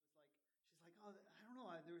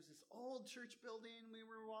there was this old church building we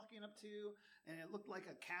were walking up to, and it looked like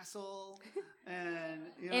a castle. And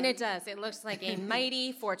and it does. It looks like a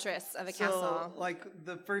mighty fortress of a castle. Like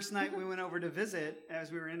the first night we went over to visit,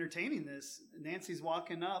 as we were entertaining this, Nancy's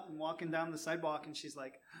walking up and walking down the sidewalk, and she's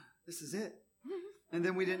like, "This is it." And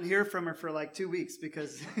then we didn't hear from her for like 2 weeks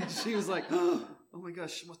because she was like, "Oh my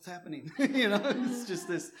gosh, what's happening?" It's just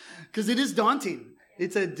this, because it is daunting.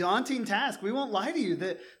 It's a daunting task. We won't lie to you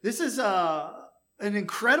that this is an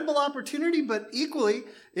incredible opportunity, but equally,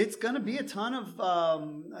 it's going to be a ton of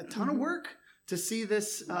work to see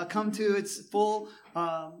this come to its full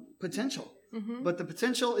potential. Mm-hmm. But the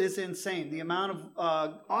potential is insane. The amount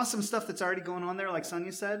of awesome stuff that's already going on there, like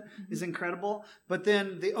Sunia said, is incredible. But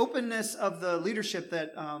then the openness of the leadership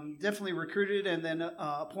that definitely recruited and then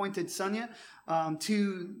appointed Sunia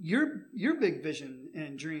to your big vision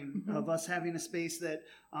and dream of us having a space that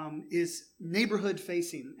is neighborhood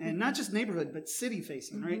facing, and not just neighborhood, but city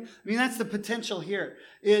facing, right? I mean, that's the potential here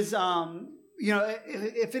is...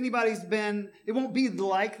 if anybody's been, it won't be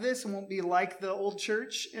like this. It won't be like the old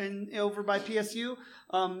church over by PSU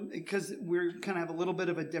because we're kind of have a little bit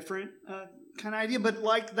of a different kind of idea. But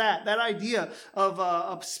like that idea of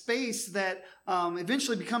a space that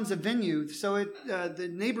eventually becomes a venue. So the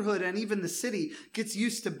neighborhood and even the city gets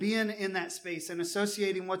used to being in that space and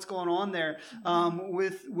associating what's going on there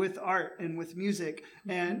with art and with music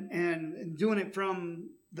and doing it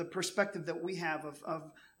from the perspective that we have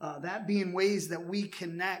of that being ways that we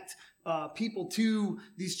connect people to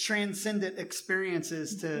these transcendent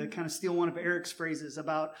experiences, to kind of steal one of Eric's phrases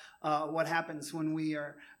about what happens when we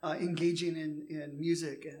are engaging in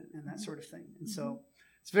music and that sort of thing. And so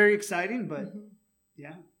it's very exciting, but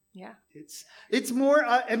yeah. It's more,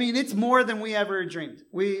 it's more than we ever dreamed.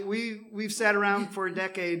 We've sat around for a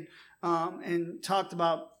decade and talked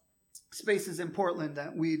about spaces in Portland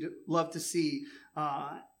that we'd love to see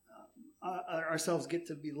ourselves get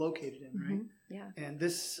to be located in, right? Yeah. And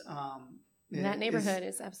this... that neighborhood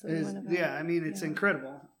is absolutely one of them. Yeah, it's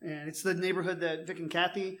incredible. And it's the neighborhood that Vic and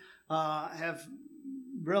Kathy have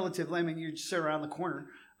relatively... you just sit around the corner.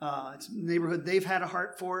 It's a neighborhood they've had a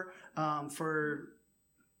heart for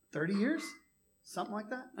 30 years, something like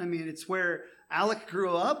that. It's where Alec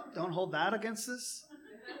grew up. Don't hold that against us.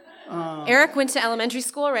 Eric went to elementary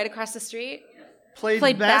school right across the street.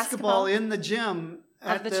 Played basketball in the gym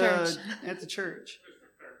at the church. At the church.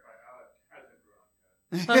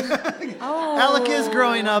 Oh. Alec is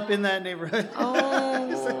growing up in that neighborhood.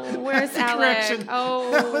 Oh, where's Alec? Correction.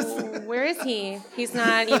 Oh, where is he? He's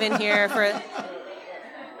not even here for...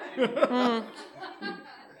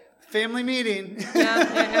 Family meeting.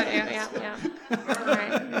 Yeah. All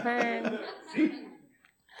right, burn.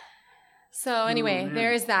 So anyway,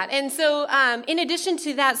 there is that. And so in addition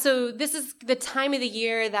to that, so this is the time of the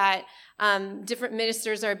year that different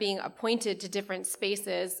ministers are being appointed to different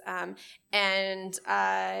spaces. And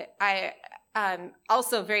I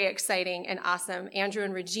also very exciting and awesome, Andrew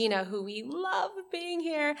and Regina, who we love being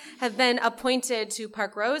here, have been appointed to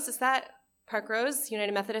Park Rose. Is that Park Rose,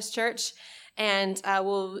 United Methodist Church? And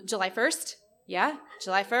July 1st? Yeah,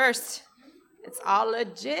 July 1st. It's all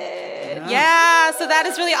legit. Yeah, so that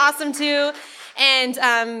is really awesome too.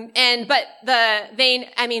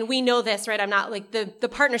 We know this, right? I'm not like the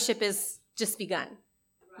partnership is just begun.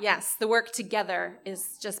 Yes, the work together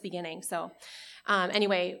is just beginning. So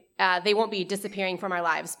they won't be disappearing from our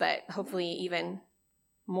lives, but hopefully even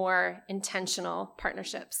more intentional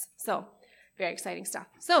partnerships. So very exciting stuff.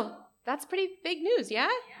 So that's pretty big news, yeah?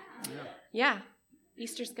 Yeah.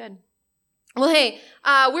 Easter's good. Well, hey,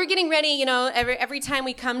 we're getting ready, every time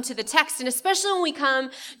we come to the text, and especially when we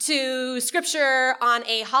come to scripture on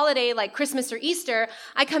a holiday like Christmas or Easter,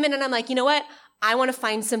 I come in and I'm like, you know what? I want to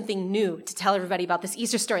find something new to tell everybody about this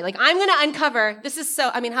Easter story. Like, I'm going to uncover,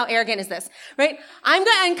 how arrogant is this, right? I'm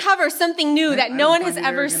going to uncover something new that no one has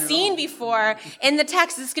ever seen before in the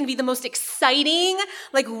text. This is going to be the most exciting,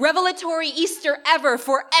 revelatory Easter ever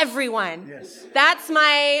for everyone. Yes. That's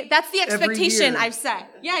the expectation I've set.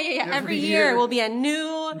 Yeah. Every year will be a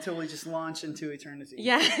new... Until we just launch into eternity.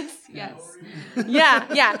 Yes.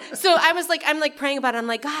 Yeah. So I'm praying about it. I'm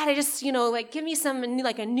like, God, I just, give me some,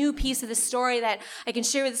 a new piece of the story that I can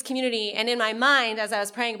share with this community. And in my mind, as I was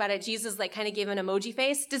praying about it, Jesus kind of gave an emoji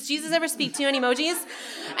face. Does Jesus ever speak to you in emojis?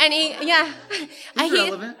 And He's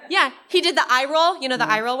relevant. He did the eye roll, the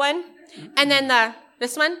eye roll one. And then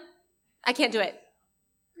this one, I can't do it.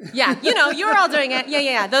 Yeah, you're all doing it.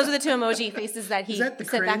 Yeah. Those are the two emoji faces that he sent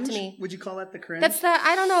back to me. Would you call that the cringe?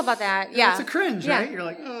 I don't know about that. Yeah. It's a cringe, right? You're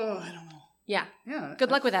like, oh, I don't know. Yeah. Yeah.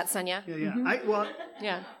 Good luck with that, Sunia.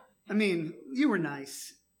 Yeah. Mm-hmm. You were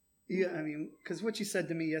nice. Yeah, I mean, because what you said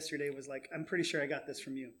to me yesterday was like, I'm pretty sure I got this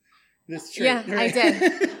from you. This trait, Yeah, right? I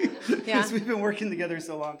did. Because we've been working together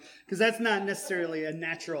so long. Because that's not necessarily a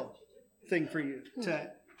natural thing for you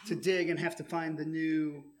to dig and have to find the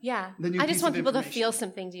new. Yeah, the new I just piece want of people to information. feel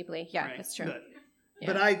something deeply. Yeah, Right. that's true. Good. Yeah.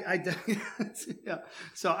 But I yeah.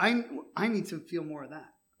 So I need to feel more of that.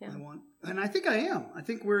 Yeah. And I think I am. I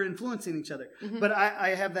think we're influencing each other. Mm-hmm. But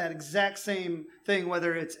I have that exact same thing,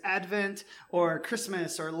 whether it's Advent or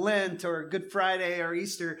Christmas or Lent or Good Friday or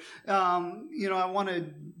Easter. I want to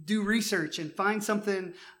do research and find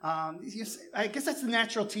something. I guess that's the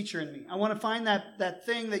natural teacher in me. I want to find that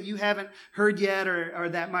thing that you haven't heard yet, or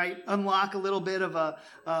that might unlock a little bit of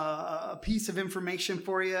a piece of information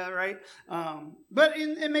for you, right? But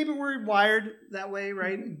maybe we're wired that way,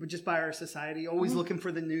 right? Mm-hmm. Just by our society, always looking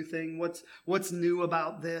for the new thing. What's new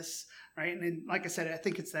about this, right? And like I said, I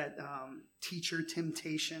think it's that teacher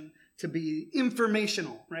temptation to be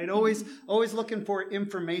informational, right? Always looking for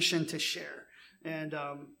information to share. And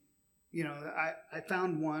I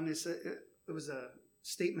found one. It was a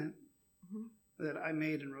statement that I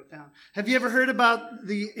made and wrote down. Have you ever heard about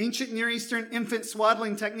the ancient Near Eastern infant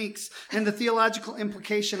swaddling techniques and the theological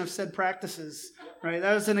implication of said practices? Right,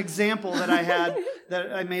 that was an example that I had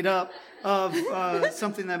that I made up of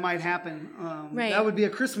something that might happen. Right. That would be a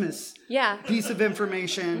Christmas piece of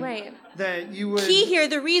information that you would... Key here,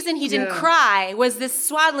 the reason he didn't cry was this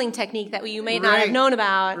swaddling technique that you may not have known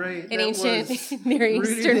about in ancient Near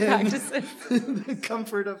Eastern practices. The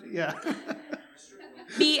comfort of...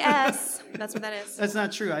 BS. That's what that is. That's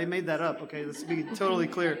not true. I made that up. Okay, let's be totally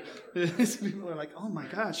clear. People are like, oh my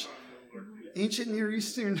gosh. Ancient Near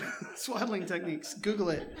Eastern swaddling techniques. Google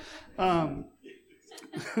it.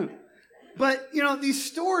 But, these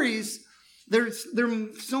stories, they're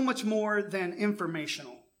so much more than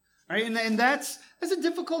informational. Right? And that's a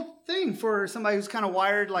difficult thing for somebody who's kind of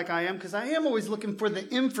wired like I am, because I am always looking for the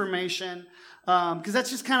information, because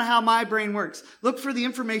that's just kind of how my brain works. Look for the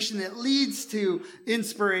information that leads to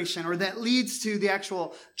inspiration, or that leads to the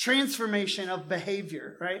actual transformation of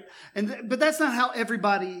behavior, right? But that's not how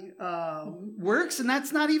everybody works, and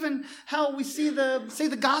that's not even how we see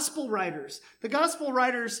the gospel writers. The gospel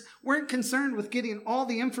writers weren't concerned with getting all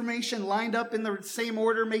the information lined up in the same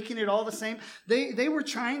order, making it all the same. They were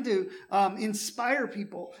trying to inspire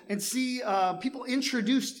people and see people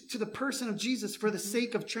introduced to the person of Jesus for the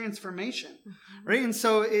sake of transformation, right? And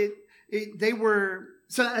so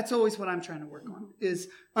so that's always what I'm trying to work on, is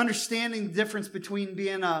understanding the difference between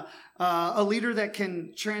being a leader that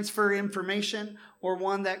can transfer information, or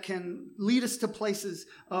one that can lead us to places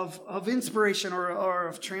of inspiration or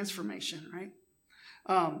of transformation, right?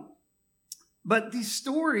 But these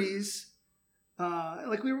stories,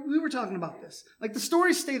 like we were talking about this, like the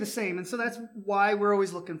stories stay the same. And so that's why we're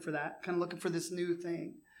always looking for that, kind of looking for this new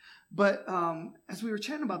thing. But as we were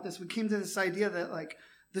chatting about this, we came to this idea that like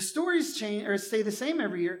the stories change or stay the same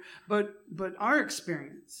every year, but our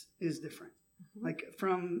experience is different. Like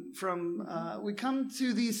from we come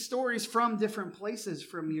to these stories from different places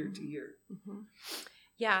from year to year.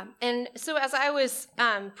 Yeah. And so as I was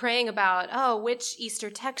praying about, which Easter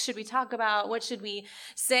text should we talk about? What should we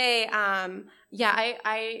say? I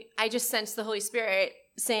just sensed the Holy Spirit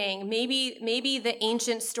saying maybe the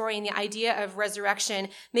ancient story and the idea of resurrection,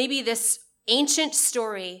 maybe this ancient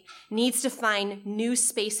story needs to find new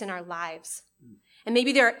space in our lives. And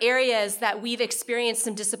maybe there are areas that we've experienced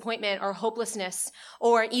some disappointment or hopelessness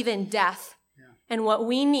or even death. Yeah. And what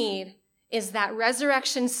we need is that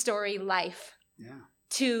resurrection story life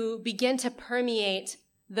to begin to permeate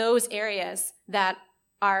those areas that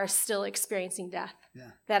are still experiencing death,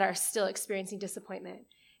 that are still experiencing disappointment.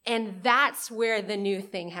 And that's where the new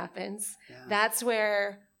thing happens. Yeah. That's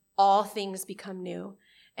where all things become new.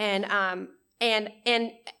 And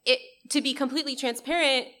it, to be completely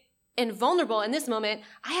transparent and vulnerable in this moment,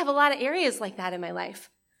 I have a lot of areas like that in my life.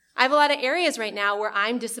 I have a lot of areas right now where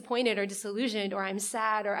I'm disappointed or disillusioned, or I'm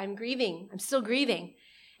sad, or I'm grieving. I'm still grieving.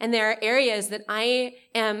 And there are areas that I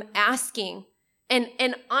am asking and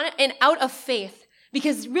out of faith.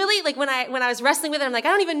 Because really, like when I was wrestling with it, I'm like, I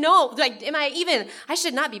don't even know. Like, I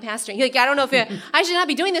should not be pastoring. Like, I don't know I should not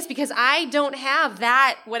be doing this, because I don't have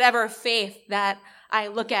that whatever faith that I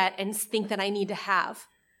look at and think that I need to have.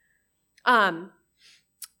 But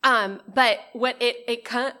what it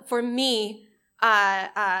for me,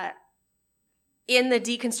 in the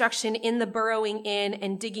deconstruction, in the burrowing in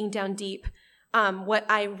and digging down deep, what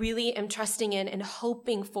I really am trusting in and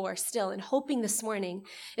hoping for still, and hoping this morning,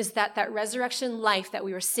 is that resurrection life that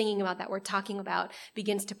we were singing about, that we're talking about,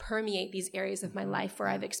 begins to permeate these areas of my life where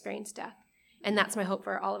I've experienced death. And that's my hope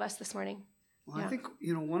for all of us this morning. Well, I think,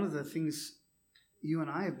 one of the things you and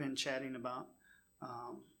I have been chatting about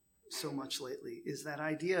so much lately is that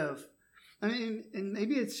idea of, I mean, and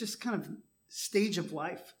maybe it's just kind of stage of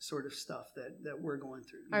life sort of stuff that we're going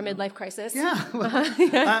through. Our midlife crisis. Yeah. Well,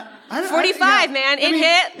 45, man. It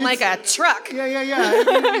hit like a truck.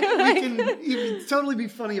 Yeah. We can totally be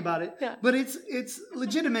funny about it. Yeah. But it's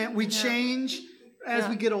legitimate. We change as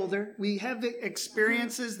we get older. We have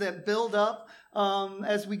experiences that build up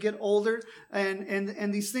as we get older.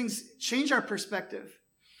 And these things change our perspective.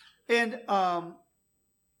 And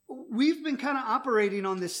we've been kind of operating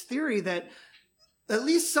on this theory that at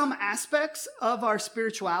least some aspects of our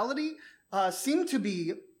spirituality seem to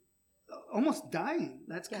be almost dying.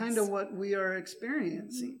 That's kind of what we are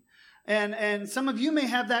experiencing. And some of you may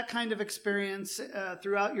have that kind of experience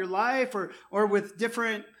throughout your life or with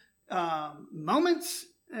different moments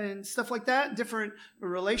and stuff like that. Different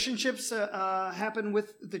relationships happen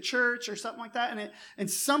with the church or something like that. And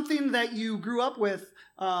something that you grew up with,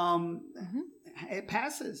 it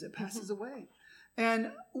passes away.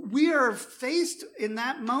 And we are faced in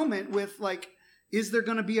that moment with like, is there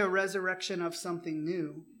going to be a resurrection of something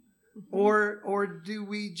new? Or do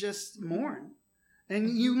we just mourn? And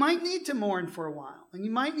you might need to mourn for a while. And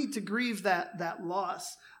you might need to grieve that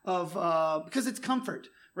loss of, because it's comfort,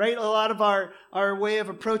 right? A lot of our way of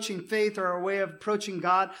approaching faith or our way of approaching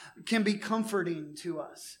God can be comforting to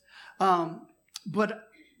us. But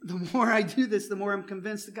the more I do this, the more I'm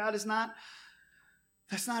convinced that God is not,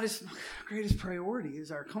 that's not his greatest priority,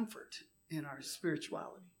 is our comfort in our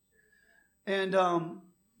spirituality. And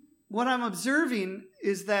what I'm observing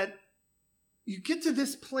is that you get to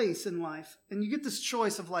this place in life and you get this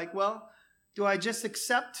choice of like, well, do I just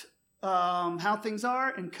accept how things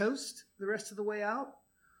are and coast the rest of the way out?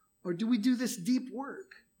 Or do we do this deep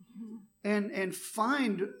work and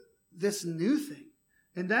find this new thing?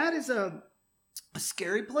 And that is a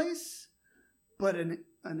scary place, but an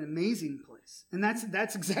amazing place. And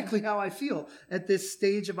that's exactly how I feel at this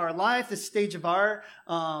stage of our life, this stage of our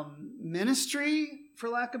ministry, for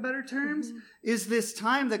lack of better terms, is this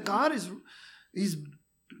time that God he's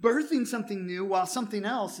birthing something new while something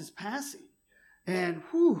else is passing. And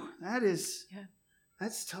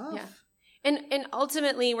that's tough. Yeah. And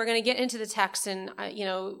ultimately, we're going to get into the text, and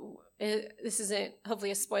this isn't hopefully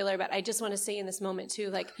a spoiler, but I just want to say in this moment too,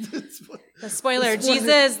 like the spoiler,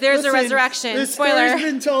 Jesus, there's a resurrection. This spoiler story's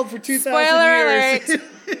been told for 2,000 spoiler years.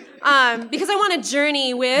 Alert. Because I want to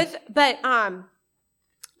journey with, but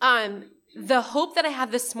the hope that I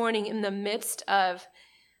have this morning in the midst of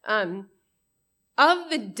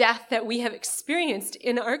the death that we have experienced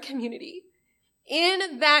in our community,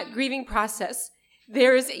 in that grieving process.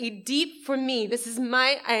 There is a deep, for me, this is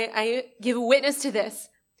I give witness to this,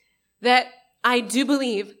 that I do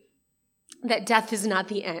believe that death is not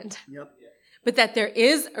the end. Yep. But that there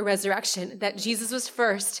is a resurrection, that Jesus was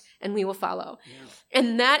first and we will follow. Yeah.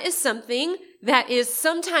 And that is something that is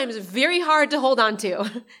sometimes very hard to hold on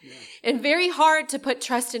to and very hard to put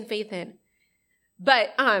trust and faith in.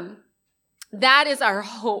 But that is our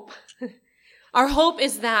hope. Our hope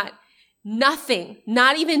is that nothing,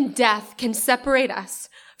 not even death, can separate us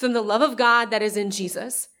from the love of God that is in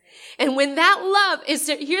Jesus. And when that love is,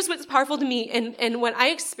 here's what's powerful to me and what I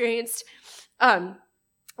experienced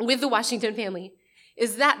with the Washington family,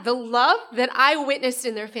 is that the love that I witnessed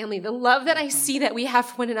in their family, the love that I see that we have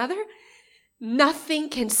for one another, nothing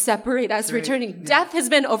can separate us from eternity. Yeah. Death has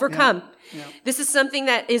been overcome. Yeah. This is something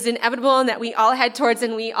that is inevitable and that we all head towards,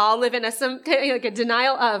 and we all live in a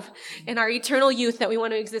denial of in our eternal youth that we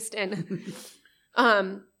want to exist in.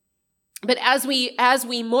 But as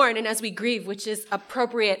we mourn and as we grieve, which is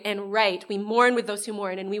appropriate and right, we mourn with those who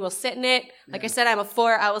mourn, and we will sit in it. Like I said, I'm a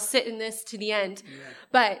 4. I will sit in this to the end. Yeah.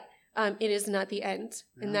 But it is not the end,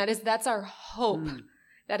 and that's our hope.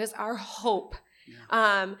 That is our hope.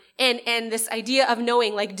 Yeah. And this idea of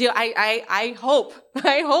knowing, like, I hope.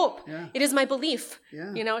 Yeah. It is my belief.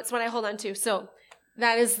 Yeah. It's what I hold on to. So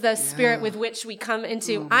that is the spirit with which we come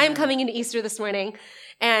into. I'm coming into Easter this morning,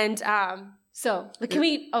 and so can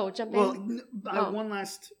we jump in? Well, one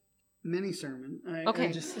last mini sermon.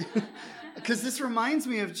 Okay. Because this reminds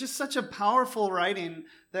me of just such a powerful writing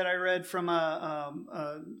that I read from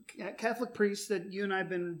a Catholic priest that you and I have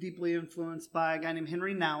been deeply influenced by, a guy named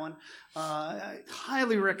Henry Nouwen. I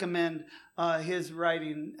highly recommend his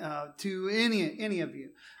writing to any of you.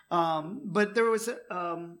 But there was,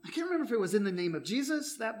 I can't remember if it was In the Name of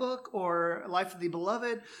Jesus, that book, or Life of the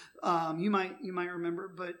Beloved. You might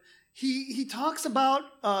remember, but he talks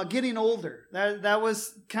about getting older. That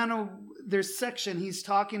was kind of their section. He's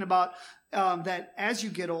talking about that as you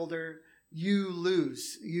get older, you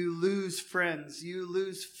lose friends, you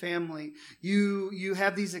lose family, you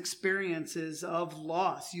have these experiences of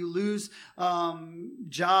loss, you lose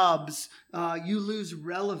jobs, you lose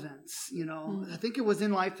relevance. I think it was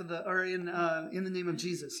in Life of the, or in the Name of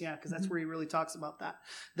Jesus, because that's where he really talks about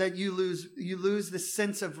that you lose the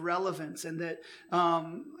sense of relevance, and that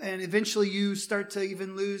and eventually you start to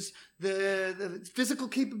even lose the physical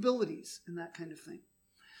capabilities and that kind of thing.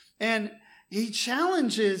 And he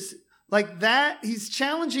challenges like that. He's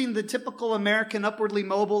challenging the typical American upwardly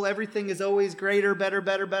mobile, everything is always greater,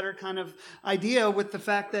 better kind of idea, with the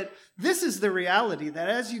fact that this is the reality, that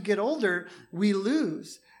as you get older, we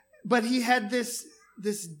lose. But he had this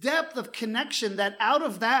depth of connection that out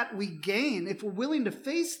of that we gain. If we're willing to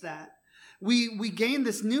face that, we gain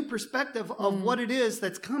this new perspective of what it is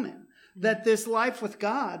that's coming. That this life with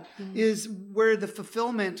God is where the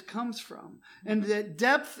fulfillment comes from. And that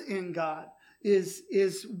depth in God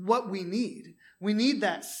is what we need. We need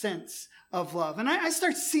that sense of love. And I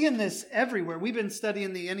start seeing this everywhere. We've been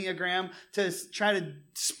studying the Enneagram to try to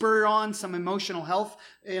spur on some emotional health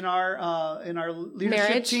in our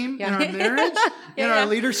leadership team, in our marriage, in our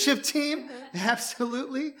leadership team.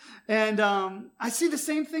 Absolutely. And I see the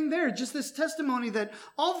same thing there. Just this testimony that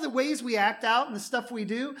all of the ways we act out and the stuff we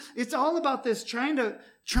do, it's all about this trying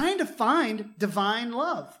to find divine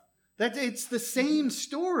love. That it's the same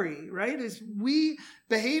story, right? As we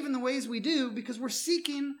behave in the ways we do because we're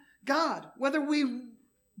seeking God. Whether we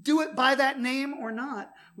do it by that name or not,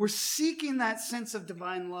 we're seeking that sense of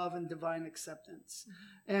divine love and divine acceptance.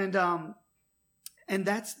 And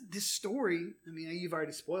that's this story. I mean, you've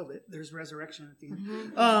already spoiled it. There's resurrection at the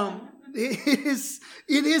end.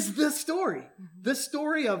 It is the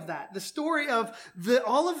story of that. The story of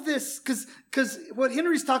all of this, because what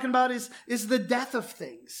Henry's talking about is the death of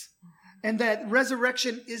things. And that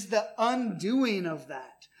resurrection is the undoing of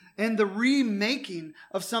that. And the remaking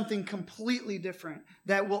of something completely different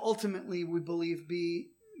that will ultimately, we believe, be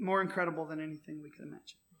more incredible than anything we could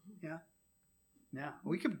imagine. Yeah? Yeah.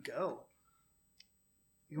 We could go.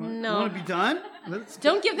 You want to be done?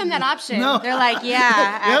 Don't give them that option. No. They're like,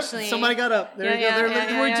 actually. Yep, somebody got up. There you go.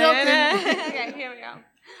 We're joking. Okay, here we go.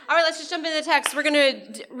 All right, let's just jump into the text. We're going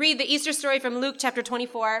to read the Easter story from Luke chapter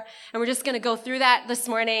 24, and we're just going to go through that this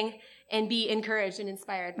morning and be encouraged and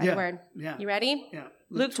inspired by the word. Yeah. You ready? Yeah.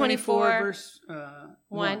 Luke 24 verse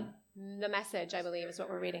 1. The Message, I believe, is what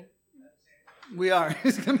we're reading. We are.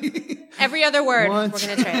 It's going to be every other word we're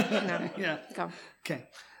going to trade. No. Yeah. Go. Okay.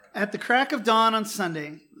 At the crack of dawn on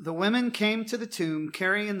Sunday, the women came to the tomb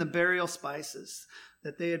carrying the burial spices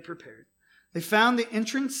that they had prepared. They found the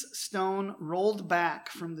entrance stone rolled back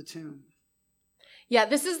from the tomb. Yeah,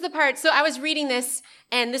 this is the part. So I was reading this,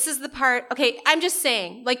 and this is the part. Okay, I'm just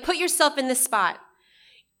saying, like, put yourself in this spot.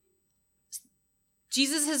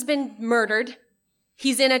 Jesus has been murdered.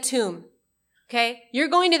 He's in a tomb. Okay? You're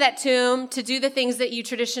going to that tomb to do the things that you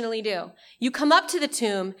traditionally do. You come up to the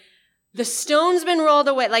tomb. The stone's been rolled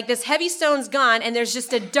away. Like, this heavy stone's gone, and there's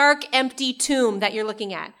just a dark, empty tomb that you're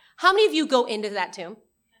looking at. How many of you go into that tomb?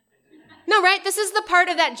 No, right? This is the part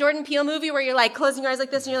of that Jordan Peele movie where you're like closing your eyes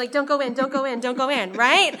like this and you're like, don't go in, don't go in, don't go in,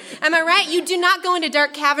 right? Am I right? You do not go into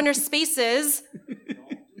dark cavernous spaces.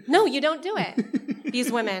 No, you don't do it.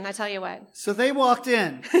 These women, I tell you what. So they walked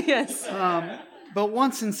in. Yes. But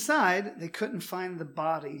once inside, they couldn't find the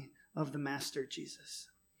body of the Master Jesus.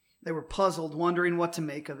 They were puzzled, wondering what to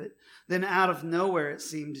make of it. Then out of nowhere, it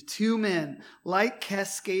seemed, 2 men, light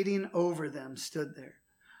cascading over them, stood there.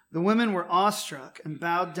 The women were awestruck and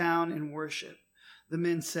bowed down in worship. The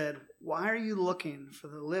men said, "Why are you looking for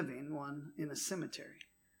the living one in a cemetery?"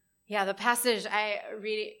 Yeah, the passage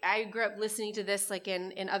I grew up listening to this like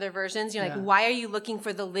in other versions. You're like, why are you looking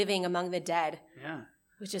for the living among the dead? Yeah.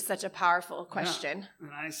 Which is such a powerful question. Yeah.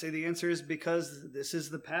 And I say the answer is because this is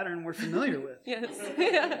the pattern we're familiar with. Yes.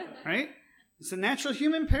 Right? It's a natural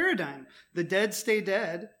human paradigm. The dead stay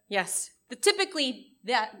dead. Yes. Typically,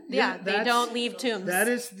 they don't leave tombs. That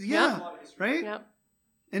is, right? Yep.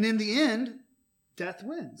 And in the end, death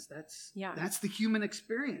wins. That's the human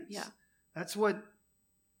experience. Yeah. That's what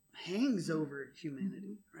hangs over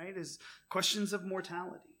humanity, right? Is questions of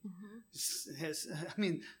mortality.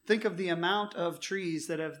 Mm-hmm. Think of the amount of trees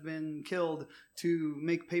that have been killed to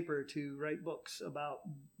make paper to write books about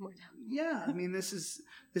mortality. Yeah,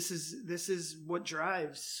 this is what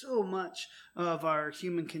drives so much of our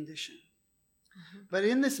human condition. Mm-hmm. But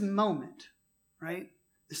in this moment, right?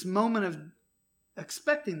 This moment of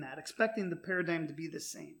expecting the paradigm to be the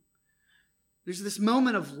same. There's this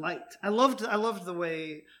moment of light. I loved the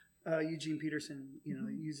way Eugene Peterson,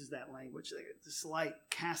 uses that language. This light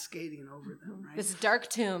cascading over them, right? This dark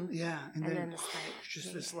tomb. Yeah, and then this light.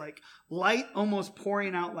 just this light almost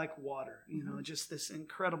pouring out like water. Just this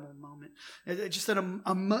incredible moment. Just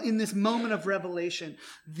in this moment of revelation,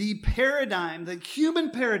 the paradigm, the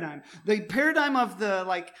human paradigm, the paradigm of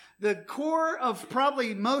the core of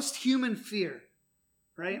probably most human fear.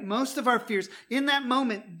 Right? Most of our fears in that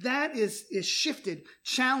moment, that is shifted,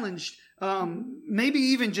 challenged, maybe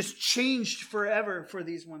even just changed forever for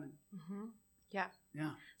these women. Mm-hmm. Yeah.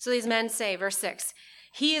 Yeah. So these men say, verse 6,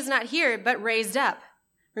 he is not here, but raised up.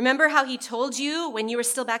 Remember how he told you when you were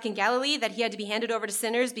still back in Galilee that he had to be handed over to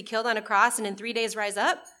sinners, be killed on a cross, and in 3 days rise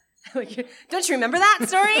up? Don't you remember that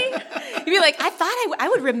story? You'd be like, I thought I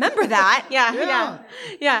would remember that.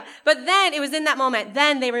 Yeah. But then it was in that moment,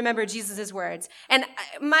 then they remembered Jesus' words. And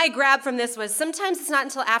my grab from this was sometimes it's not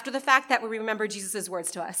until after the fact that we remember Jesus'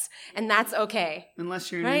 words to us. And that's okay.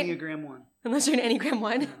 Unless you're an Enneagram 1. Unless you're an Enneagram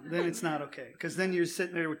 1. Yeah, then it's not okay. Because then you're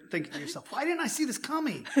sitting there thinking to yourself, why didn't I see this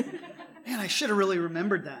coming? Man, I should have really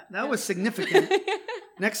remembered that. That was significant.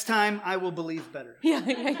 Next time, I will believe better. Yeah.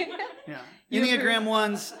 Enneagram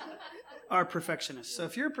 1s are perfectionists. So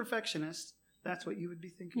if you're a perfectionist, that's what you would be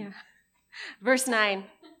thinking. Yeah. Verse 9.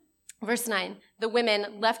 The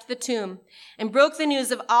women left the tomb and broke the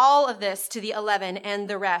news of all of this to the 11 and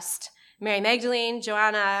the rest. Mary Magdalene,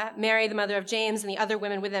 Joanna, Mary, the mother of James, and the other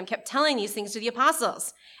women with them kept telling these things to the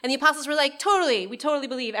apostles. And the apostles were like, we totally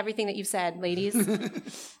believe everything that you've said, ladies.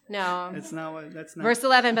 No. That's not. Verse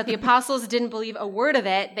 11, but the apostles didn't believe a word of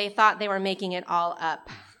it. They thought they were making it all up.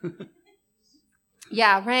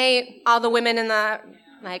 Yeah, right? All the women in the,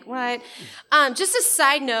 what? Just a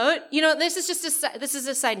side note, this is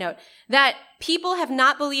a side note, that people have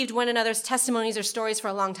not believed one another's testimonies or stories for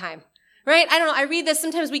a long time. Right? I don't know. I read this.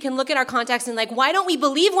 Sometimes we can look at our context and why don't we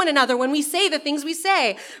believe one another when we say the things we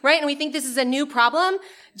say? Right? And we think this is a new problem.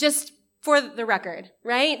 Just for the record,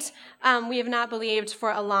 right? We have not believed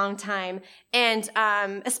for a long time. And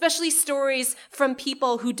especially stories from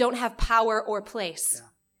people who don't have power or place.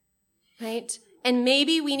 Yeah. Right? And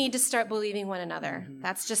maybe we need to start believing one another. Mm-hmm.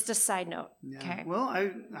 That's just a side note. Yeah. Okay. Well,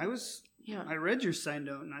 I read your side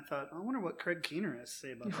note and I thought, I wonder what Craig Keener has to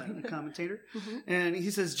say about that, the commentator. Mm-hmm. And he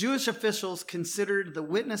says, Jewish officials considered the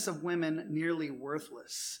witness of women nearly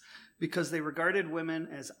worthless because they regarded women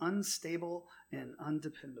as unstable and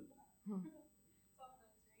undependable. Hmm.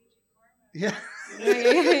 Yeah.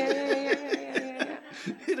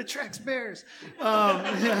 It attracts bears. But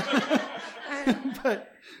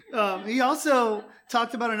he also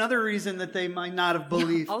talked about another reason that they might not have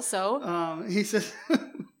believed. Yeah, also. He says...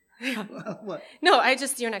 What? No,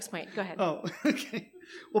 your next point. Go ahead. Oh, okay.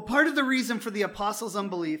 Well, part of the reason for the apostles'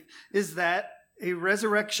 unbelief is that a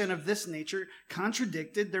resurrection of this nature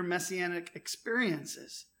contradicted their messianic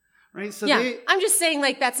experiences. Right? So I'm just saying,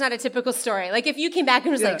 that's not a typical story. If you came back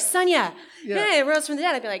and was Sunia, rose from the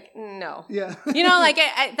dead, I'd be like, no. Yeah.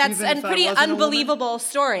 That's a pretty unbelievable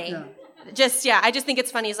story. Yeah. I just think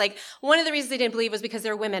it's funny. It's one of the reasons they didn't believe was because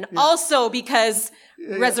they're women. Yeah. Also because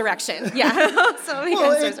resurrection. Yeah. So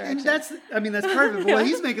resurrection. And that's part of it. But what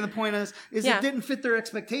he's making the point is it didn't fit their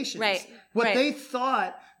expectations. Right. What they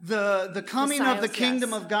thought the coming of the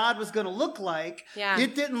kingdom of God was going to look like,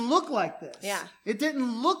 it didn't look like this. Yeah. It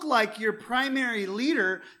didn't look like your primary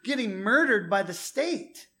leader getting murdered by the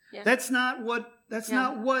state. Yeah. That's not what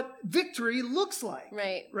victory looks like.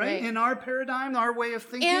 Right? In our paradigm, our way of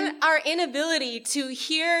thinking. And our inability to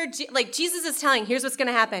hear, Jesus is telling, here's what's going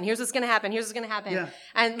to happen, here's what's going to happen, here's what's going to happen. Yeah.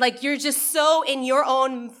 And you're just so in your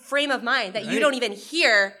own frame of mind that you don't even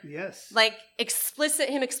hear,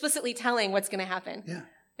 him explicitly telling what's going to happen. Yeah.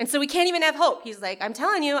 And so we can't even have hope. He's like, I'm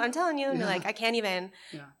telling you. And you're like, I can't even.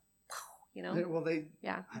 Yeah. Well, I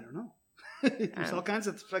don't know. There's all kinds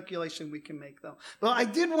of speculation we can make, though. But I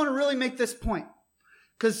did want to really make this point,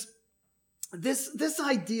 because this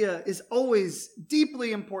idea is always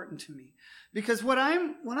deeply important to me. Because what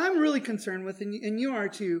I'm really concerned with, and you are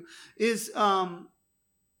too, is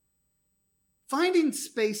finding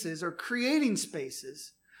spaces or creating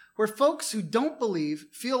spaces where folks who don't believe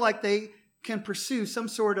feel like they can pursue some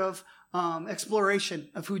sort of exploration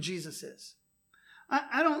of who Jesus is.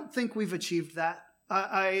 I don't think we've achieved that.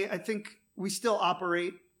 I think we still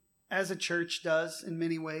operate as a church does in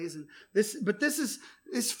many ways, and this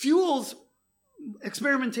fuels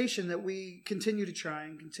experimentation that we continue to try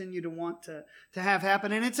and continue to want to have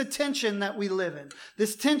happen. And it's a tension that we live in.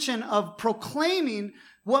 This tension of proclaiming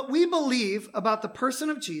what we believe about the person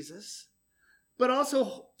of Jesus, but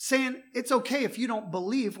also saying it's okay if you don't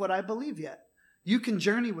believe what I believe yet. You can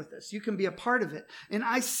journey with us. You can be a part of it. And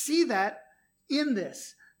I see that in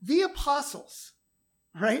this. The apostles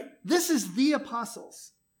right? This is the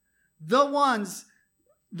apostles, the ones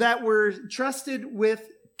that were trusted with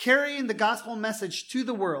carrying the gospel message to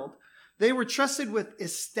the world. They were trusted with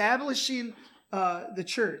establishing the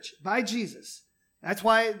church by Jesus. That's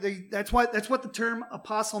what the term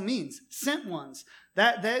apostle means. Sent ones.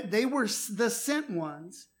 That they were the sent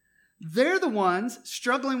ones. They're the ones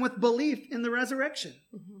struggling with belief in the resurrection.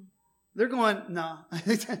 Mm-hmm. They're going, no,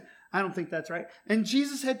 I don't think that's right. And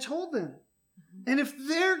Jesus had told them. Mm-hmm. And if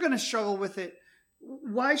they're going to struggle with it,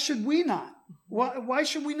 why should we not? Why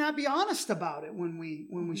should we not be honest about it when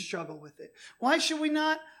we struggle with it? Why should we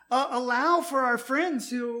not allow for our friends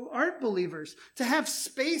who aren't believers to have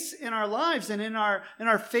space in our lives and in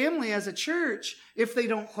our family as a church if they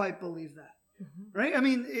don't quite believe that? Mm-hmm. Right? I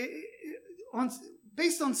mean,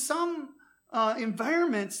 based on some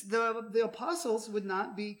environments, the apostles would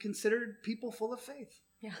not be considered people full of faith.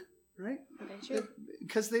 Yeah. Right? Very true.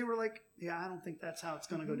 Because they were like, yeah, I don't think that's how it's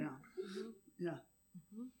going to go down. Mm-hmm. Yeah.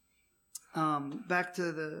 Mm-hmm. Back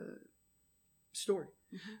to the story.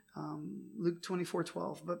 Mm-hmm. Luke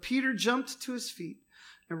 24:12. But Peter jumped to his feet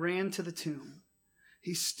and ran to the tomb.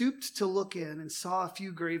 He stooped to look in and saw a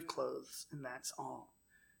few grave clothes, and that's all.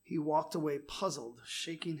 He walked away puzzled,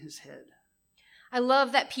 shaking his head. I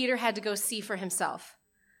love that Peter had to go see for himself.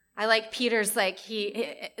 I like Peter's,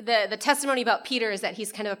 the testimony about Peter is that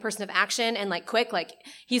he's kind of a person of action and quick,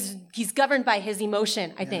 he's governed by his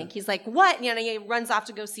emotion, I think. He's like, what? He runs off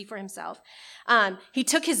to go see for himself. He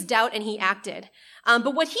took his doubt and he acted.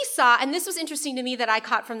 But what he saw, and this was interesting to me that I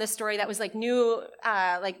caught from this story that was new,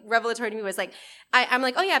 revelatory to me was I'm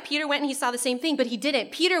like, oh yeah, Peter went and he saw the same thing, but he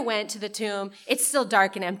didn't. Peter went to the tomb. It's still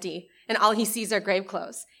dark and empty. And all he sees are grave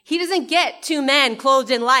clothes. He doesn't get two men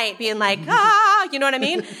clothed in light being like, you know what I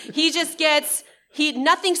mean? He just gets,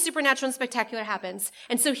 nothing supernatural and spectacular happens.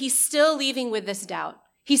 And so he's still leaving with this doubt.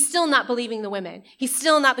 He's still not believing the women.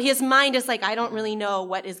 His mind is like, I don't really know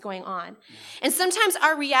what is going on. And sometimes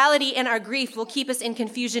our reality and our grief will keep us in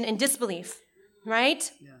confusion and disbelief,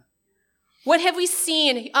 right? Yeah. What have we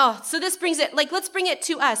seen? So this brings it, let's bring it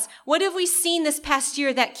to us. What have we seen this past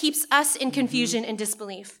year that keeps us in confusion and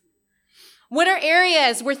disbelief? What are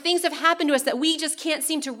areas where things have happened to us that we just can't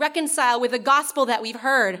seem to reconcile with the gospel that we've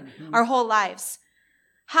heard our whole lives?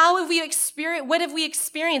 What have we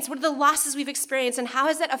experienced? What are the losses we've experienced? And how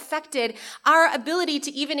has that affected our ability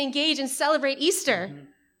to even engage and celebrate Easter?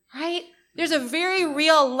 Right? There's a very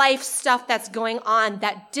real life stuff that's going on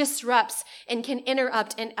that disrupts and can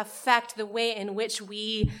interrupt and affect the way in which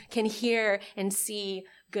we can hear and see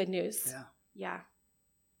good news. Yeah.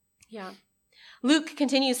 Luke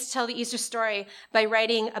continues to tell the Easter story by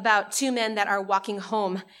writing about two men that are walking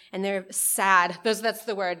home, and they're sad. That's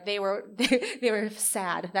the word. They were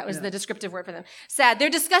sad. That was the descriptive word for them. Sad. They're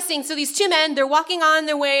discussing, so these two men, they're walking on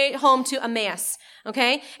their way home to Emmaus,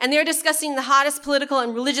 okay? And they're discussing the hottest political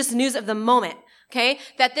and religious news of the moment. Okay,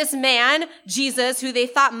 that this man, Jesus, who they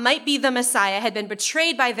thought might be the Messiah, had been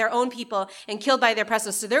betrayed by their own people and killed by their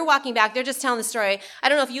oppressors. So they're walking back. They're just telling the story. I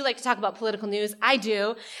don't know if you like to talk about political news. I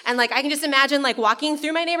do. And I can just imagine walking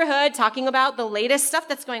through my neighborhood, talking about the latest stuff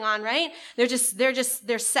that's going on, right? They're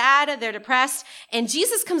sad. They're depressed. And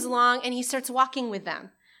Jesus comes along and he starts walking with them.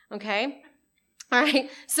 Okay. All right,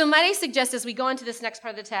 so might I suggest as we go into this next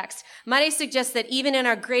part of the text, might I suggest that even in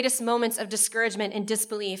our greatest moments of discouragement and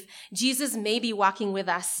disbelief, Jesus may be walking with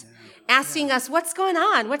us, asking us, what's going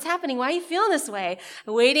on? What's happening? Why are you feeling this way?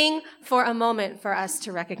 Waiting for a moment for us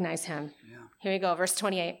to recognize him. Yeah. Here we go, verse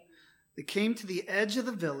 28. They came to the edge of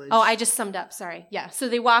the village. Oh, I just summed up, sorry. Yeah, so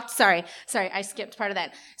they walked, sorry, I skipped part of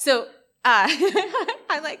that. So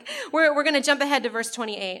we're going to jump ahead to verse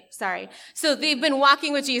 28. Sorry. So they've been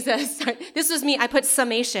walking with Jesus. Sorry. This was me. I put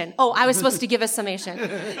summation. Oh, I was supposed to give a summation.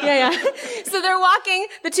 Yeah. So they're walking.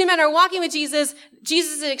 The two men are walking with Jesus.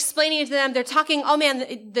 Jesus is explaining to them. They're talking, oh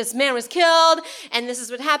man, this man was killed and this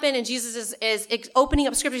is what happened. And Jesus is opening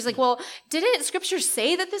up scripture. He's like, well, didn't scripture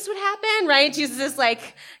say that this would happen? Right? Jesus is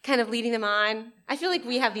kind of leading them on. I feel like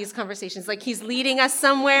we have these conversations. He's leading us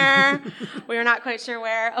somewhere. We're not quite sure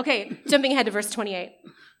where. Okay, jumping ahead to verse 28.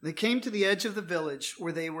 They came to the edge of the village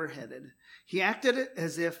where they were headed. He acted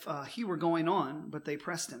as if he were going on, but they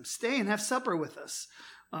pressed him. Stay and have supper with us.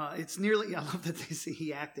 It's nearly, I love that they say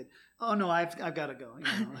he acted. Oh, no, I've got to go.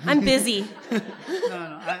 I'm busy.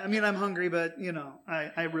 No. I mean, I'm hungry, but,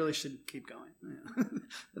 I really should keep going.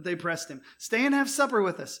 But they pressed him. Stay and have supper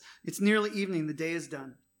with us. It's nearly evening. The day is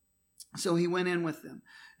done. So he went in with them.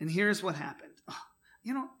 And here's what happened.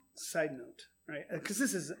 Side note, right? Because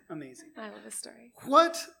this is amazing. I love this story.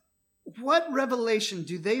 What revelation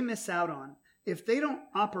do they miss out on if they don't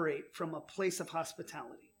operate from a place of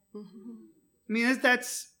hospitality? Mm-hmm. I mean,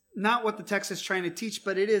 not what the text is trying to teach,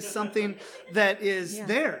 but it is something that is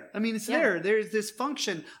there. I mean, it's there. There's this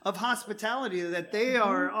function of hospitality that they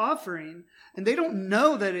are offering, and they don't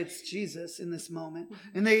know that it's Jesus in this moment.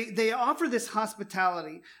 And they offer this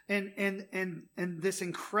hospitality, and this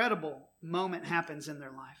incredible moment happens in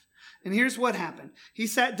their life. And here's what happened. He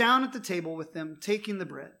sat down at the table with them, taking the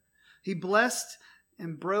bread. He blessed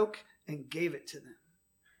and broke and gave it to them.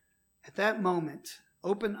 At that moment,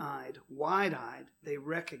 open-eyed, wide-eyed, they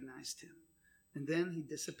recognized him. And then he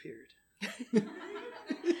disappeared.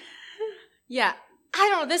 Yeah. I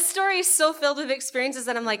don't know. This story is so filled with experiences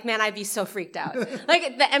that I'm like, man, I'd be so freaked out.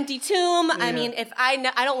 Like the empty tomb. Yeah. I mean, if I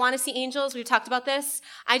don't want to see angels. We've talked about this.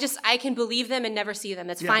 I can believe them and never see them.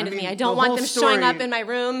 That's fine with me. I don't want them showing up in my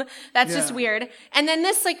room. That's just weird. And then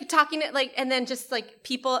this, like talking it, like, and then just like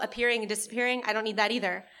people appearing and disappearing. I don't need that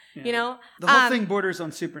either. Yeah. You know, the whole thing borders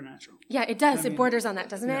on supernatural. Yeah, it does. It borders on that,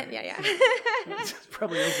 doesn't it? Yeah. It's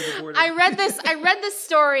probably over the border. I read this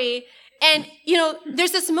story. And, you know,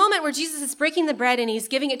 there's this moment where Jesus is breaking the bread and he's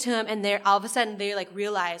giving it to him, and they're all of a sudden they like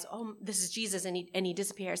realize, oh, this is Jesus, and he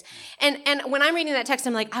disappears. And when I'm reading that text,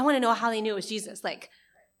 I'm like, I want to know how they knew it was Jesus. Like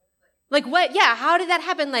what? Yeah, how did that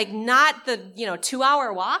happen? Like not the,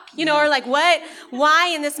 2-hour walk, or like what?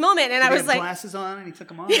 Why in this moment? And I was like, glasses on, and he took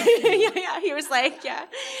them off. yeah. He was like, yeah.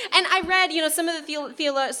 And I read, some of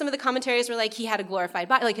the commentaries were like he had a glorified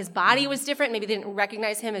body, like his body was different. Maybe they didn't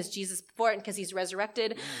recognize him as Jesus before, because he's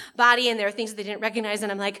resurrected body, and there are things that they didn't recognize.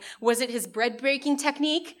 And I'm like, was it his bread breaking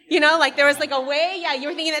technique? Like there was like a way. Yeah, you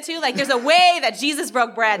were thinking that too. Like there's a way that Jesus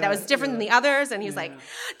broke bread that was different than the others, and he's like,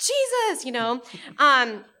 Jesus,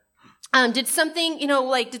 did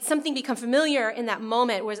something become familiar in that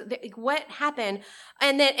moment? What happened?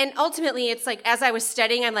 And ultimately it's like, as I was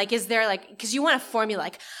studying, I'm like, is there because you want a formula,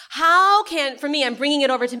 like for me, I'm bringing it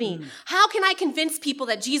over to me. How can I convince people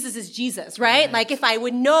that Jesus is Jesus, right? Like if I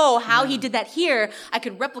would know how he did that here, I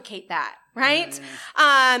could replicate that. Right?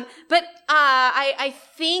 But I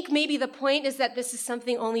think maybe the point is that this is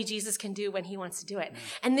something only Jesus can do when he wants to do it.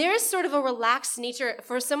 And there's sort of a relaxed nature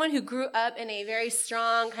for someone who grew up in a very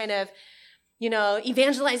strong kind of,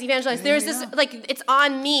 evangelize. There's this, like, it's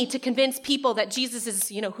on me to convince people that Jesus is,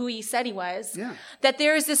 who he said he was. Yeah. That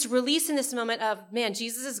there is this release in this moment of, man,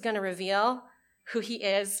 Jesus is going to reveal who he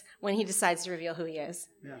is when he decides to reveal who he is.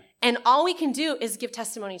 Yeah. And all we can do is give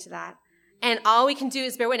testimony to that. And all we can do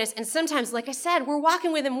is bear witness. And sometimes, like I said, we're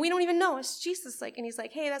walking with him. We don't even know it's Jesus. And he's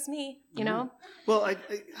like, hey, that's me, Well,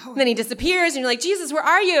 then he disappears, and you're like, Jesus, where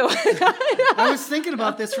are you? I was thinking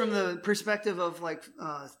about this from the perspective of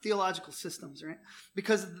theological systems, right?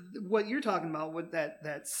 Because what you're talking about with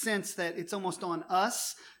that sense that it's almost on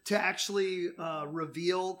us to actually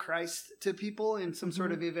reveal Christ to people in some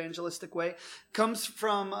sort of evangelistic way comes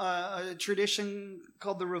from a tradition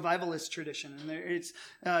called the revivalist tradition. And it's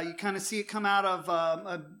you kind of see it come out of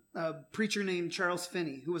a preacher named Charles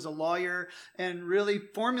Finney, who was a lawyer and really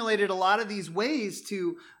formulated a lot of these ways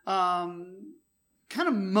to kind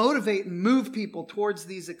of motivate and move people towards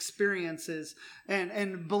these experiences,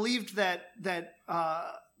 and believed that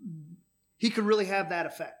he could really have that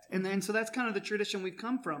effect. And so that's kind of the tradition we've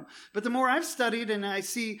come from. But the more I've studied and I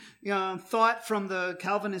see thought from the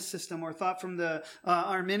Calvinist system or thought from the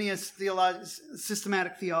Arminius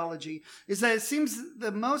systematic theology, is that it seems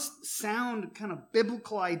the most sound kind of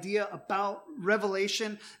biblical idea about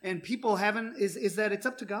revelation and people having is that it's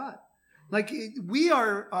up to God. Like we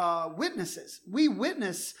are witnesses. We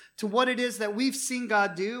witness to what it is that we've seen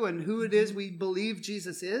God do and who it is we believe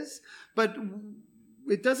Jesus is. But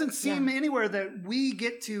it doesn't seem anywhere that we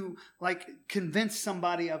get to convince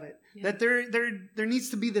somebody of it. Yeah. That there needs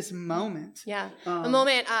to be this moment. Yeah, a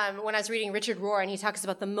moment. When I was reading Richard Rohr, and he talks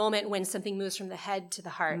about the moment when something moves from the head to the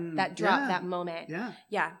heart. That drop, that moment.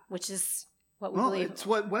 Yeah, which is what we believe. It's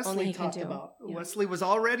what Wesley talked about. Yeah. Wesley was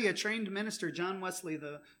already a trained minister. John Wesley,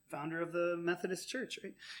 the founder of the Methodist Church,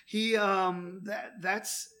 right?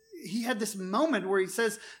 He had this moment where he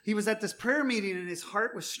says he was at this prayer meeting and his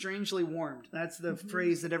heart was strangely warmed. That's the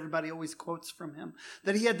phrase that everybody always quotes from him.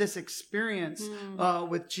 That he had this experience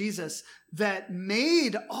with Jesus that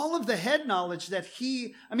made all of the head knowledge that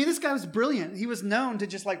this guy was brilliant. He was known to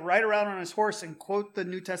just ride around on his horse and quote the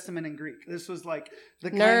New Testament in Greek. This was the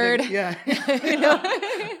nerd. Kind of,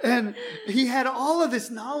 And he had all of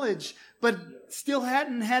this knowledge, but still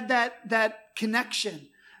hadn't had that connection.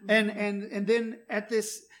 And then at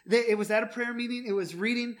this, it was at a prayer meeting. It was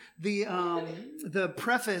reading the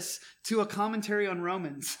preface to a commentary on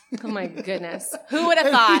Romans. Oh my goodness! Who would have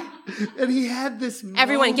thought? And he had this moment.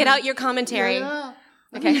 Everyone, get out your commentary. Yeah.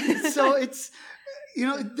 Okay. So it's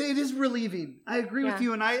it is relieving. I agree with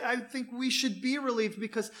you, and I think we should be relieved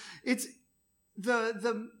because it's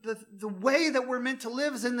the way that we're meant to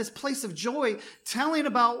live is in this place of joy, telling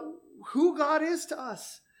about who God is to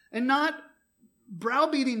us and not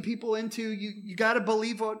browbeating people into you got to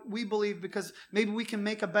believe what we believe because maybe we can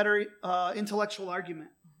make a better intellectual argument.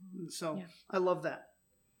 So yeah. I love that.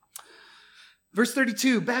 Verse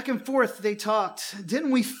 32, back and forth they talked.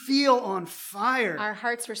 Didn't we feel on fire? Our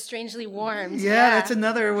hearts were strangely warmed. Yeah, that's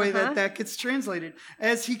another way that gets translated.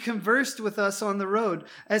 As he conversed with us on the road,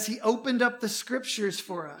 as he opened up the scriptures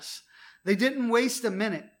for us. They didn't waste a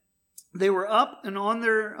minute. They were up and on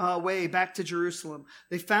their way back to Jerusalem.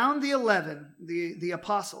 They found the 11, the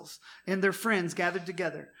apostles, and their friends gathered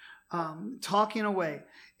together, talking away.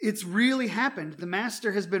 It's really happened. The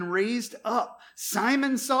master has been raised up.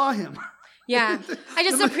 Simon saw him. Yeah, I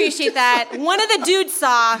just appreciate that. One of the dudes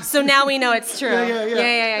saw, so now we know it's true.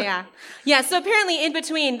 Yeah. Yeah, so apparently in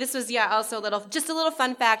between, this was, also a little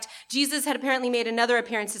fun fact. Jesus had apparently made another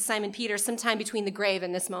appearance to Simon Peter sometime between the grave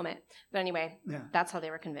and this moment. But anyway, That's how they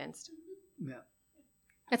were convinced. Yeah.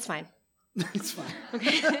 It's fine. It's fine.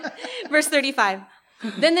 Okay. Verse 35.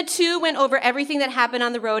 Then the two went over everything that happened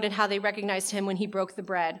on the road and how they recognized him when he broke the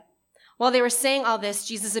bread. While they were saying all this,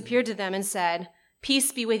 Jesus appeared to them and said,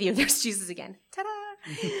 "Peace be with you." There's Jesus again. Ta-da!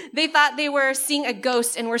 They thought they were seeing a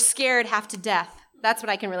ghost and were scared half to death. That's what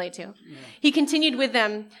I can relate to. Yeah. He continued with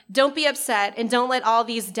them, "Don't be upset and don't let all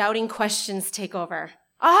these doubting questions take over."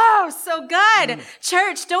 Oh, so good.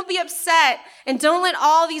 Church, don't be upset and don't let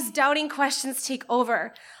all these doubting questions take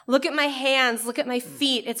over. Look at my hands. Look at my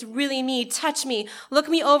feet. It's really me. Touch me. Look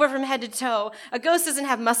me over from head to toe. A ghost doesn't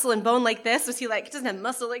have muscle and bone like this. Was he like, it doesn't have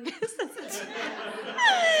muscle like this?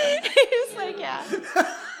 He was like, yeah.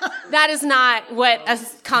 That is not what a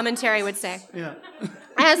commentary would say. Yeah.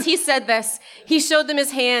 As he said this, he showed them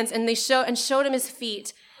his hands and showed him his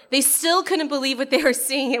feet. They still couldn't believe what they were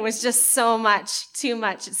seeing. It was just so much, too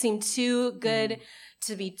much. It seemed too good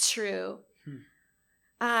to be true.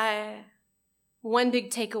 One big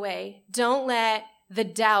takeaway: don't let the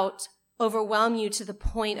doubt overwhelm you to the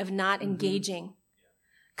point of not engaging.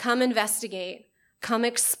 Come investigate. Come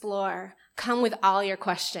explore. Come with all your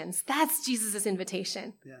questions. That's Jesus'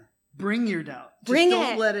 invitation. Yeah. Bring your doubt.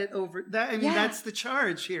 Don't let it over. That's the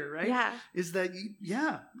charge here, right? Yeah. Is that,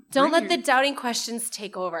 Don't let the doubting questions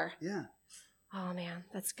take over. Yeah. Oh, man,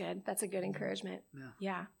 that's good. That's a good encouragement.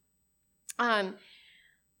 Yeah. Don't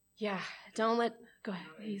let, go ahead,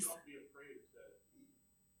 please. Don't be afraid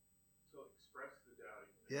to express the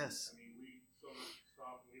doubting. Yes. I mean, we so much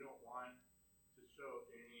stop, we don't want to show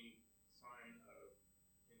any sign of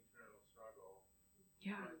internal struggle.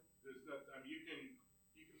 Yeah. There's not, you can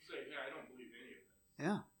say, hey, I don't believe any of this.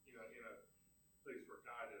 Yeah. In a place where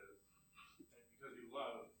God is, and because He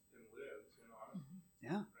loves and lives in us.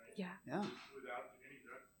 Yeah. Right? Yeah. Without any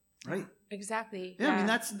judgment. Right. Exactly. Yeah, I mean,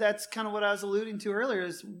 that's kind of what I was alluding to earlier,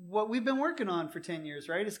 is what we've been working on for 10 years,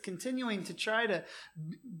 right? Is continuing to try to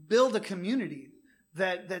build a community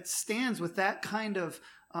that stands with that kind of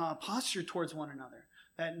posture towards one another,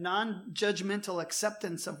 that non-judgmental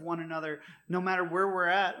acceptance of one another, no matter where we're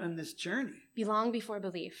at in this journey. Belong before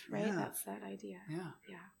belief, right? Yeah. That's that idea.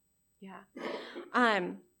 Yeah.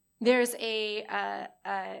 There's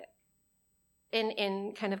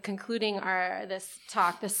in kind of concluding this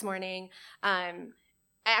talk this morning, I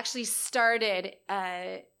actually started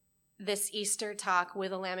this Easter talk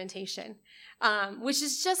with a lamentation, which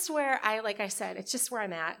is just where it's just where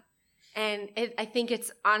I'm at. And I think it's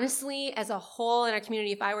honestly, as a whole in our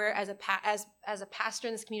community, if I were as a pastor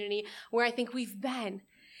in this community, where I think we've been.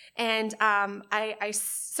 And I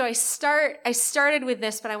started with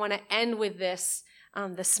this, but I want to end with this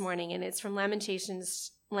this morning, and it's from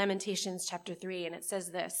Lamentations chapter 3, and it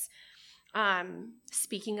says this,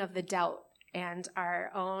 speaking of the doubt and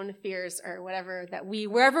our own fears or whatever that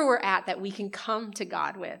wherever we're at, that we can come to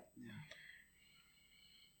God with. Yeah.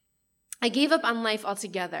 I gave up on life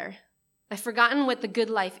altogether. I've forgotten what the good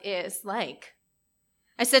life is like.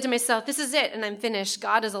 I said to myself, this is it, and I'm finished.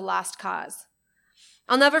 God is a lost cause.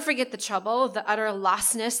 I'll never forget the trouble, the utter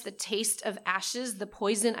lostness, the taste of ashes, the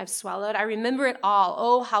poison I've swallowed. I remember it all.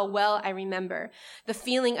 Oh, how well I remember the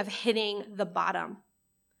feeling of hitting the bottom.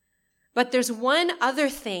 But there's one other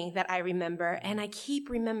thing that I remember, and I keep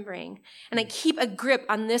remembering, and I keep a grip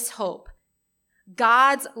on this hope.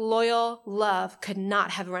 God's loyal love could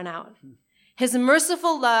not have run out. His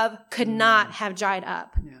merciful love could not have dried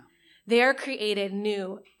up. Yeah. They are created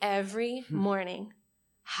new every morning.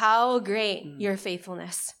 How great your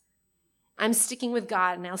faithfulness. I'm sticking with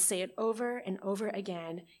God, and I'll say it over and over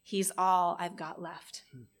again. He's all I've got left.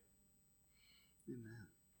 Amen.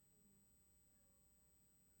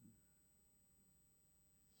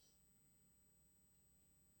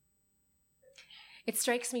 It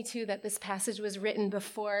strikes me, too, that this passage was written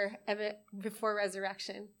before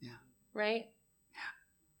resurrection. Yeah. Right?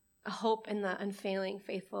 Yeah. A hope in the unfailing,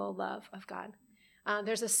 faithful love of God.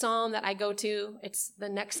 There's a psalm that I go to. It's the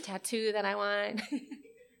next tattoo that I want.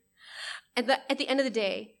 At the end of the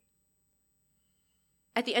day,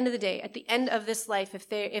 at the end of this life,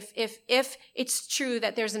 if it's true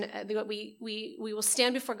that there's we will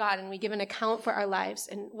stand before God and we give an account for our lives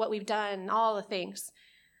and what we've done and all the things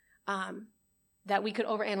that we could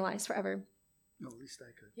overanalyze forever. No, at least I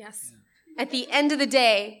could. Yes. Yeah. At the end of the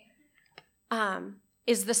day,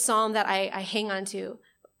 is the psalm that I hang on to,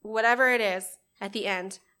 whatever it is at the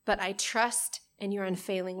end. But I trust in your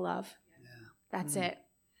unfailing love. Yeah. That's it.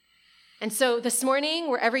 And so this morning,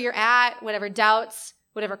 wherever you're at, whatever doubts,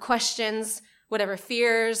 whatever questions, whatever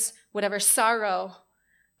fears, whatever sorrow,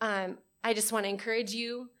 I just want to encourage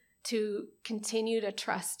you to continue to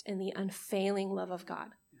trust in the unfailing love of God.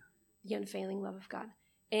 The unfailing love of God.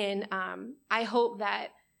 And I hope that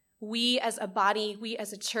we as a body, we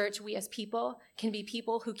as a church, we as people can be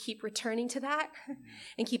people who keep returning to that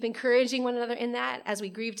and keep encouraging one another in that as we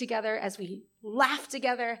grieve together, as we laugh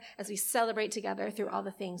together, as we celebrate together through all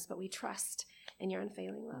the things, but we trust in your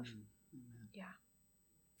unfailing love. Amen. Yeah.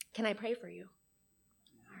 Can I pray for you?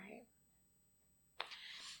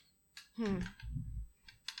 All right.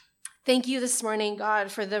 Thank you this morning,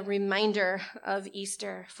 God, for the reminder of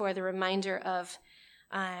Easter, for the reminder of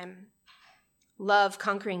love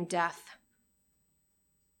conquering death,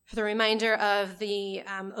 for the reminder of the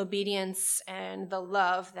obedience and the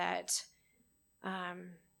love that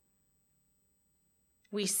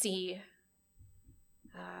we see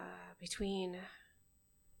between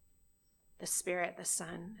the Spirit, the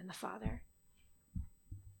Son, and the Father.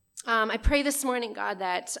 I pray this morning, God,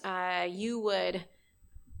 that you would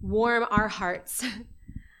warm our hearts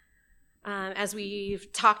as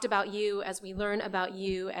we've talked about you, as we learn about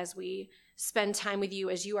you, as we spend time with you,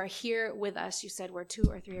 as you are here with us. You said where 2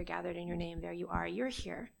 or 3 are gathered in your name, there you are. You're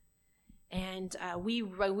here. And we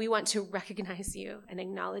want to recognize you and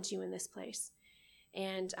acknowledge you in this place.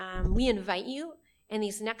 And we invite you in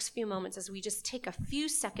these next few moments as we just take a few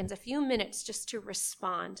seconds, a few minutes just to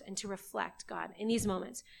respond and to reflect, God, in these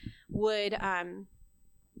moments. Would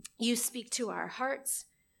you speak to our hearts?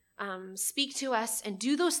 Speak to us and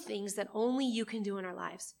do those things that only you can do in our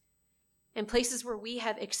lives. In places where we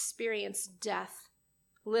have experienced death,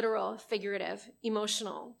 literal, figurative,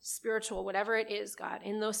 emotional, spiritual, whatever it is, God,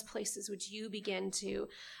 in those places, would you begin to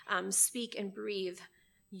speak and breathe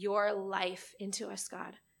your life into us,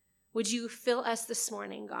 God? Would you fill us this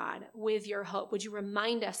morning, God, with your hope? Would you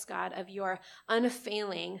remind us, God, of your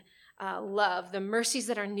unfailing love, the mercies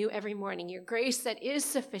that are new every morning, your grace that is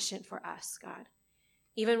sufficient for us, God?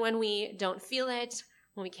 Even when we don't feel it,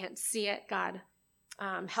 when we can't see it, God,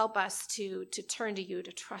 help us to turn to you,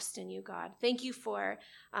 to trust in you, God. Thank you for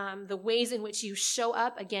the ways in which you show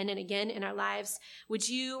up again and again in our lives. Would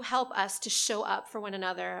you help us to show up for one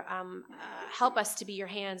another? Help us to be your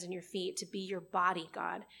hands and your feet, to be your body,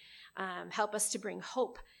 God. Help us to bring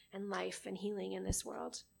hope and life and healing in this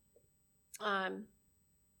world. Come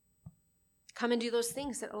and do those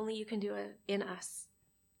things that only you can do in us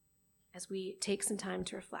as we take some time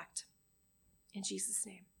to reflect. In Jesus'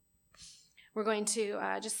 name. We're going to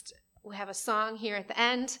we'll have a song here at the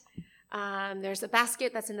end. There's a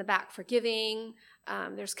basket that's in the back for giving.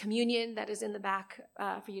 There's communion that is in the back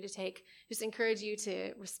for you to take. Just encourage you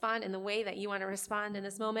to respond in the way that you want to respond in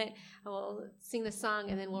this moment. I will sing this song,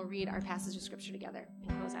 and then we'll read our passage of Scripture together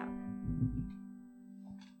and close out.